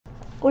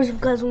What's up,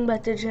 guys? Welcome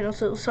back to the channel.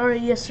 So sorry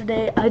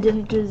yesterday I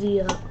didn't do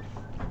the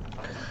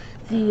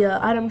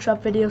item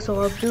shop video,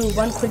 so I'll do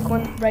one quick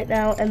one right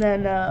now, and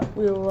then I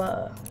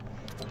will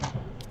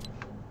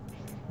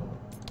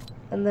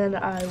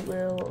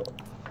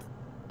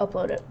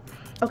upload it.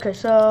 Okay,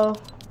 so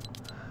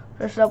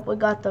first up we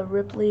got the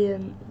Ripley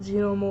and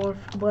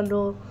Xenomorph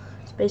bundle,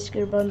 Space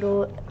Gear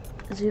bundle,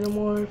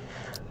 Xenomorph.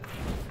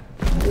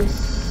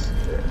 This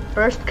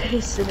first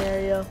case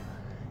scenario,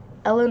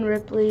 Ellen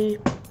Ripley,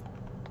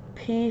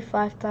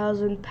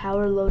 P5000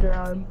 power loader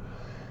arm,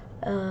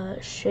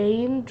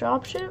 Shane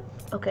dropship.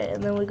 Okay,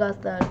 and then we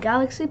got the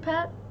Galaxy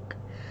pack,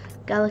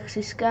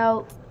 Galaxy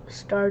Scout,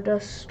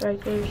 Stardust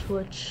Strikers,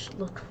 which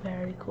look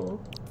very cool.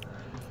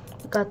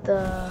 We got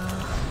the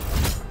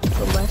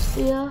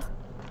Celestia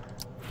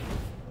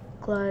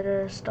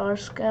Glider, Star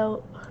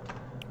Scout,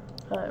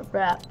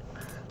 wrap.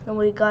 Then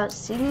we got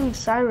Singing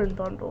Siren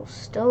bundles,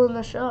 still in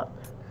the shop.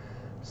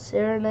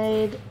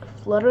 Serenade,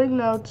 Fluttering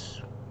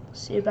Notes,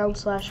 Seabound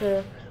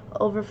Slasher,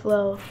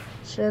 Overflow,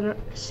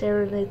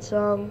 Serenade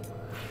Song,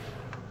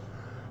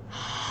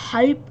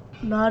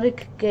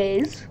 Hypnotic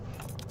Gaze,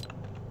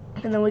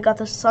 and then we got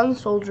the Sun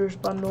Soldiers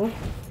bundle,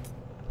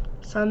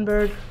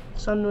 Sunbird,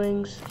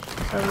 Sunwings,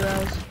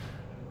 Sunrise,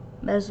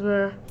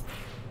 Mesmer,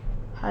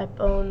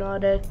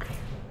 Hypnotic,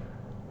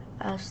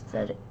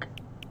 Aesthetic,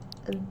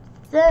 and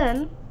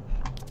then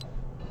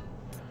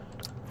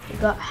we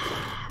got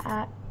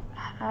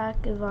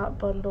Hackavat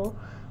bundle.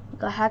 We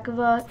got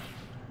Hackavat,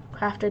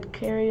 Crafted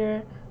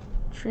Carrier,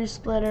 Tree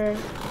Splitter,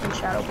 and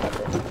Shadow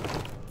Puppet.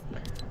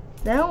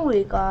 Then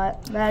we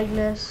got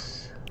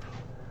Magnus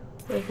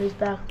with his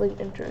backlink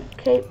entered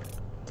cape.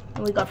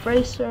 And we got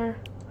Bracer,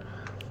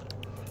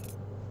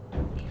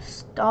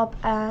 Stop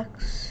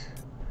Axe,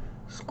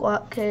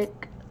 Squat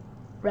Kick,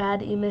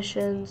 Rad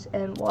Emissions,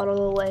 and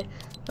Waddle Away.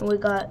 And we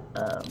got,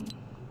 of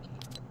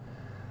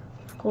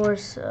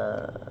course,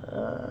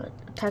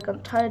 Attack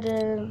on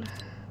Titan,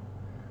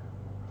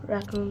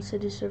 Raccoon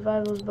City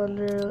Survivals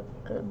bundle,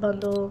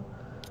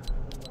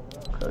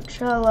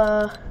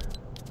 Coachella,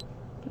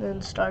 and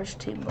then Stars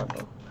Team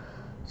bundle.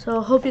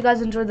 So hope you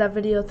guys enjoyed that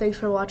video. Thanks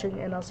for watching,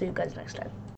 and I'll see you guys next time.